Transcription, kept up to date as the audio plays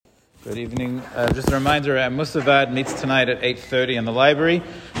Good evening. Just a reminder, Musavad meets tonight at 8:30 in the library.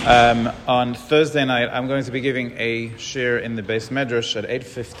 On Thursday night, I'm going to be giving a shir in the Beis Medrash at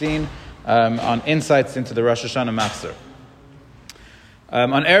 8:15 on insights into the Rosh Hashanah Machzor.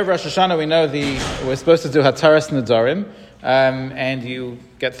 On Erev Rosh Hashanah, we know we're supposed to do Hataras Nedarim, and you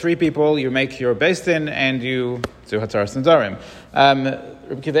get three people, you make your Beis Din, and you do Hataras Nedarim.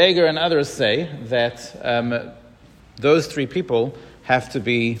 Rabbi Akiva Eiger and others say that those three people have to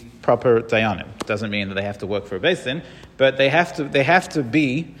be proper dayanim. Doesn't mean that they have to work for a Beis Din, but they have to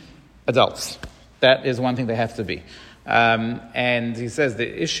be adults. That is one thing they have to be. And he says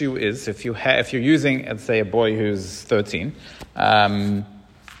the issue is if you're using, let's say, a boy who's 13,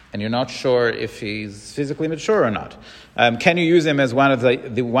 and you're not sure if he's physically mature or not, can you use him as one of the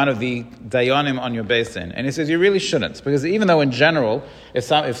dayanim on your Beis Din? And he says you really shouldn't, because even though in general, if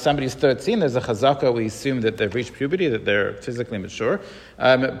somebody's 13, there's a chazaka, we assume that they've reached puberty, that they're physically mature,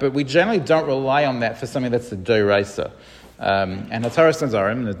 but we generally don't rely on that for something that's the doraisa. And Hataras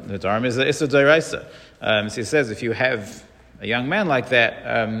Nedarim is a doraisa. So he says if you have a young man like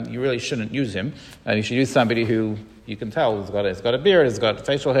that, you really shouldn't use him. You should use somebody who you can tell he's got a beard, he's got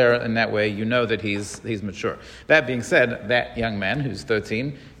facial hair, and that way you know that he's mature. That being said, that young man who's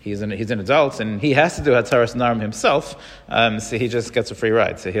 13, he's an adult, and he has to do Hataras Nedarim himself, so he just gets a free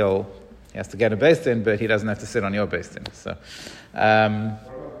ride. So he has to get a Beis Din, but he doesn't have to sit on your Beis Din. So,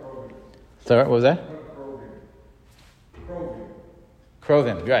 what was that?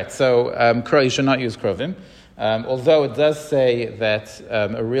 Krovim, right. So you should not use Krovim. Although it does say that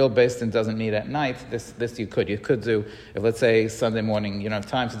a real Beis Din doesn't meet at night, this you could. You could do, if let's say Sunday morning you don't have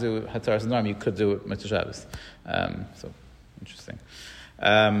time to do Hataras Nedarim, you could do it Mitzvah Shabbos. So, interesting.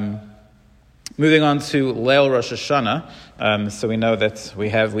 Moving on to Leil Rosh Hashanah, so we know that we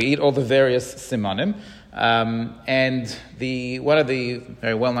eat all the various simanim. And one of the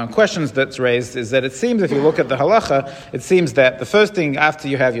very well-known questions that's raised is that it seems, if you look at the halacha, it seems that the first thing after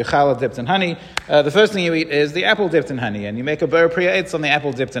you have your challah dipped in honey, the first thing you eat is the apple dipped in honey, and you make a ber priya eitz on the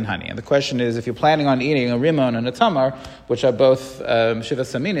apple dipped in honey. And the question is, if you're planning on eating a rimon and a tamar, which are both shiva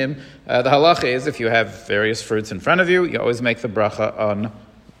saminim, the halacha is if you have various fruits in front of you, you always make the bracha on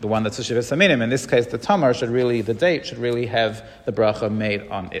the one that's a shiva saminim. In this case, the date should really have the bracha made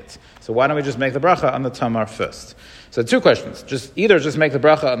on it. So why don't we just make the bracha on the tamar first? So two questions. Just make the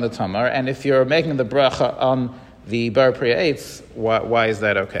bracha on the tamar, and if you're making the bracha on the bar priya eitz, why is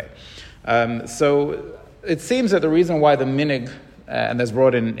that okay? So it seems that the reason why the minig, and that's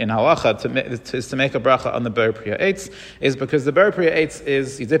brought in halacha, is to make a bracha on the ber priya eitz, is because the ber priya eitz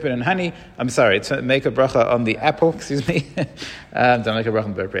is, you dip it in honey, to make a bracha on the apple, don't make a bracha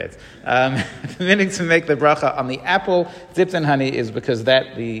on the ber priya eitz. The meaning to make the bracha on the apple dipped in honey is because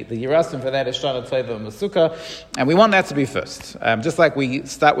that, the yirasim for that is shana teva and masuka, and we want that to be first. Just like we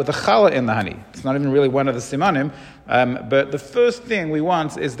start with the challah in the honey. It's not even really one of the simanim, but the first thing we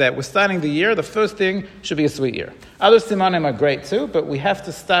want is that we're starting the year, the first thing should be a sweet year. Other simanim are great too, but we have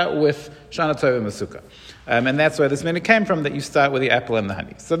to start with Shana Tova Masuka. And that's where this minute came from, that you start with the apple and the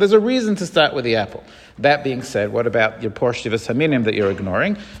honey. So there's a reason to start with the apple. That being said, what about your poor Shivas Haminim that you're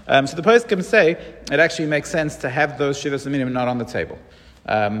ignoring? So the post can say it actually makes sense to have those Shivas Haminim not on the table.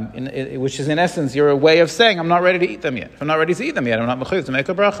 Which is in essence your way of saying, I'm not ready to eat them yet. If I'm not ready to eat them yet, I'm not mechuyev to make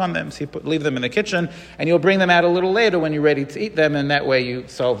a bracha on them. So you leave them in the kitchen, and you'll bring them out a little later when you're ready to eat them, and that way you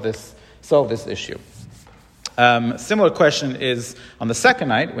solve this issue. Similar question is on the second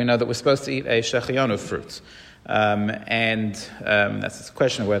night. We know that we're supposed to eat a shechianu fruit. And that's a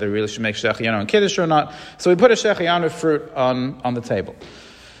question of whether we really should make shechianu and kiddush or not. So we put a shechianu fruit on the table.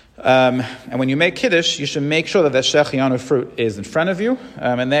 And when you make kiddush, you should make sure that shechianu fruit is in front of you.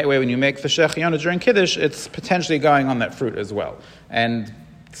 And that way when you make the shechianu during kiddush, it's potentially going on that fruit as well. And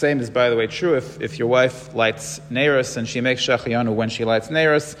same is, by the way, true if your wife lights neiros and she makes shechianu when she lights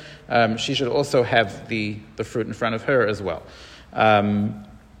neiros, she should also have the fruit in front of her as well.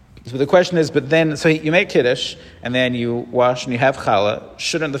 So the question is, so you make kiddush and then you wash and you have challah.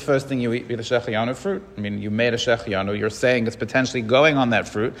 Shouldn't the first thing you eat be the shechianu fruit? I mean, you made a shechianu. You're saying it's potentially going on that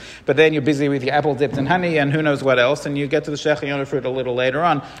fruit, but then you're busy with the apple dipped in honey and who knows what else, and you get to the shechianu fruit a little later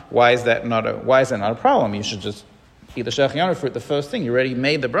on. Why is that not a problem? You should just eat the shechianu fruit the first thing. You already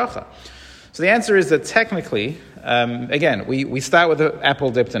made the bracha. So the answer is that technically, again, we start with the apple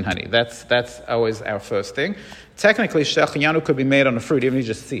dipped in honey. That's always our first thing. Technically, shechianu could be made on a fruit even if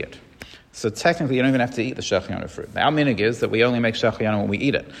you just see it. So technically, you don't even have to eat the shechianu fruit. Our minig is that we only make shechianu when we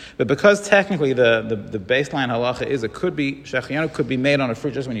eat it. But because technically the baseline halacha is shechianu could be made on a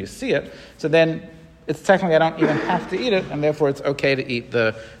fruit just when you see it, so then it's technically I don't even have to eat it, and therefore it's okay to eat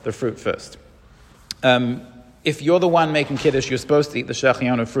the fruit first. if you're the one making Kiddush, you're supposed to eat the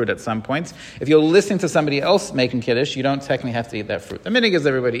Shechionu fruit at some point. If you're listening to somebody else making Kiddush, you don't technically have to eat that fruit. The minhag is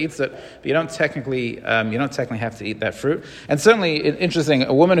everybody eats it, but you don't technically have to eat that fruit. And certainly, interesting,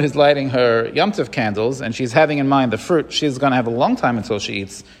 a woman who's lighting her Yom Tov candles and she's having in mind the fruit, she's going to have a long time until she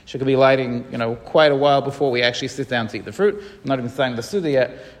eats. She could be lighting, quite a while before we actually sit down to eat the fruit. I'm not even starting the Suda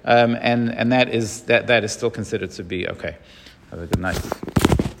yet, and that is still considered to be okay. Have a good night.